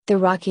The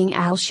Rocking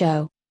Al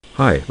Show.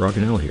 Hi,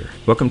 Rockin' Al here.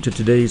 Welcome to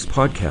today's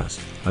podcast.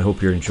 I hope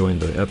you're enjoying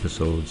the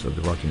episodes of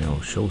The Rocking Al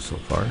Show so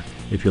far.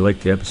 If you like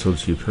the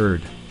episodes you've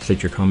heard,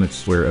 state your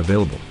comments where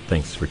available.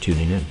 Thanks for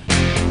tuning in.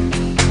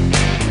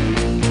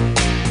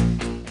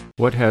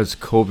 What has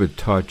COVID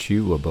taught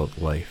you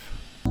about life?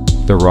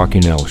 The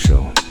Rocking Al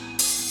Show.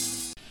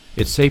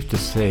 It's safe to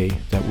say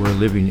that we're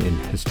living in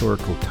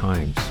historical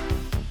times.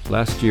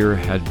 Last year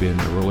had been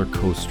a roller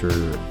coaster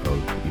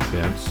of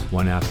events,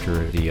 one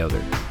after the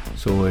other.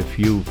 So if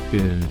you've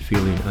been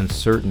feeling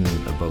uncertain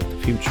about the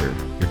future,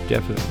 you're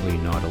definitely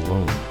not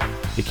alone.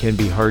 It can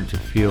be hard to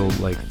feel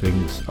like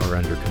things are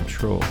under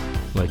control,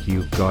 like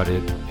you've got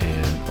it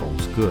and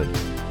all's good.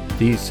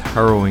 These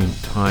harrowing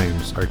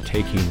times are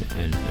taking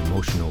an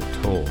emotional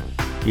toll,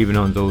 even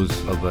on those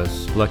of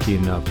us lucky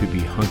enough to be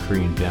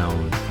hunkering down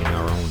in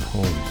our own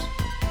homes.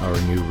 Our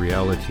new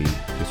reality,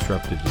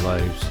 disrupted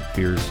lives,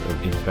 fears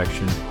of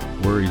infection,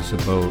 worries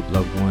about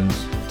loved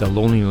ones, the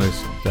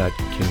loneliness that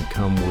can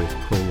come with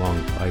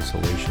prolonged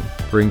isolation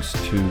brings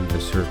to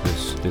the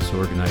surface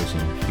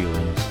disorganizing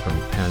feelings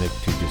from panic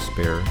to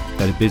despair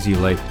that a busy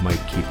life might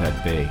keep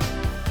at bay.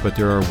 But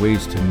there are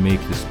ways to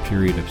make this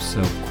period of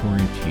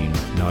self-quarantine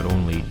not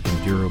only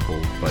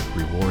endurable but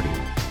rewarding.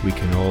 We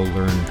can all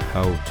learn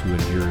how to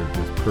endure it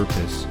with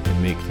purpose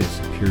and make this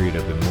a period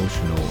of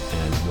emotional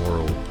and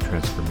moral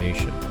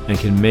transformation. And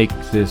can make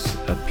this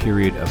a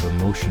period of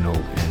emotional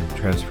and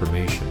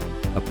transformation.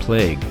 A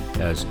plague,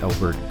 as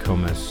Albert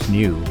Camus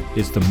knew,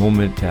 is the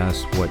moment to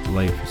ask what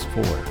life is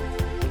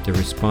for. The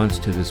response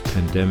to this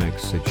pandemic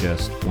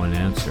suggests one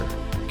answer.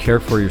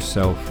 Care for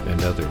yourself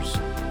and others.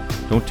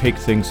 Don't take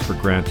things for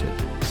granted.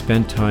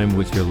 Spend time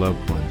with your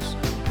loved ones.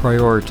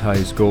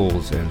 Prioritize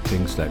goals and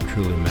things that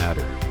truly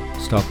matter.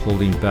 Stop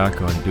holding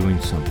back on doing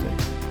something.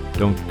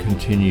 Don't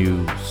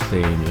continue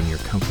staying in your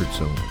comfort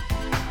zone.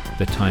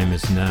 The time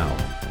is now.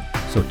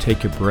 So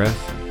take a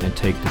breath and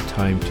take the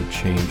time to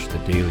change the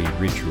daily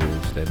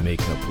rituals that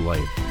make up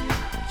life.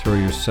 Throw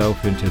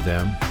yourself into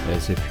them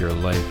as if your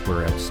life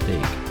were at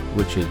stake,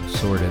 which it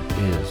sort of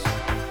is.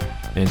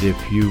 And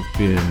if you've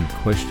been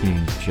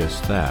questioning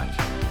just that,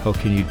 how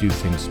can you do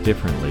things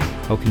differently?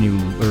 How can you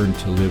learn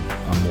to live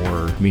a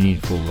more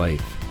meaningful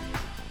life?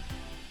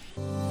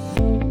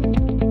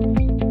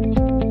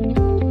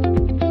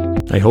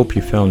 I hope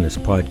you found this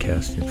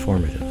podcast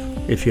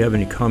informative. If you have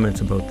any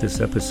comments about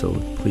this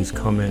episode, please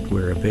comment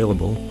where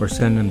available or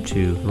send them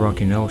to The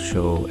Rocking Al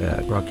Show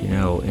at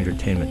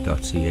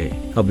rockingalentertainment.ca.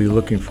 I'll be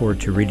looking forward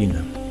to reading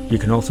them. You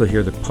can also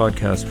hear the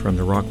podcast from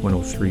the Rock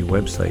 103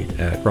 website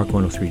at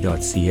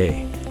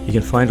rock103.ca. You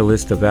can find a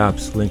list of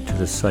apps linked to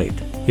the site.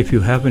 If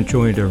you haven't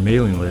joined our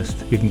mailing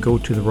list, you can go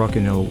to the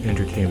Rockin' Al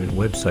Entertainment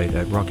website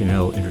at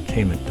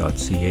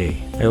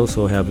rockingalentertainment.ca. I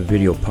also have a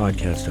video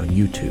podcast on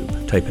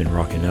YouTube. Type in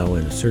Rockin' Al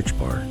in the search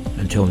bar.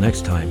 Until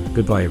next time,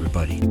 goodbye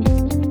everybody.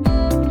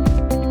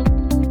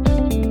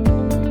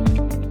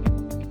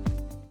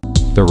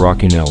 The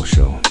Rockin' Al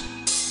Show.